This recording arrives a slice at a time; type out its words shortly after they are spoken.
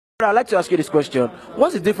I'd like to ask you this question.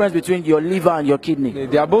 What's the difference between your liver and your kidney?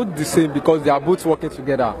 They are both the same because they are both working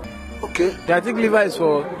together. Okay. I think liver is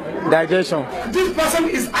for digestion. This person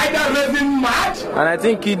is either raving mad, And I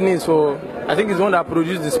think kidney is for, I think it's one that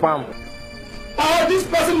produces the sperm. or this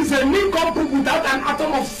person is a nincompoop without an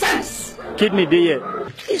atom of sense. Kidney, there.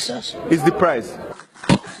 Jesus. It's the price.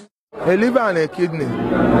 A liver and a kidney.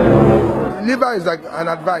 Liver is like an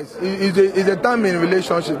advice. It's a term in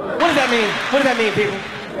relationship. What does that mean? What does that mean,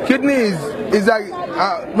 people? Kidney is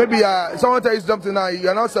like maybe someone tells you something now,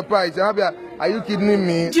 you're not surprised. You're happy. Are you kidding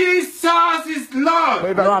me? Jesus is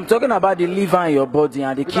Lord. No, I'm talking about the liver in your body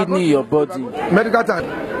and the kidney in your body. Medical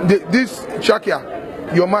time. This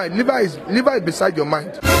trachea, your mind. Liver is beside your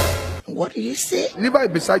mind. What did you say? Liver is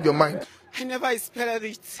beside your mind. I never expected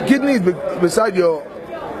it. Kidney is beside your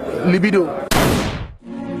libido.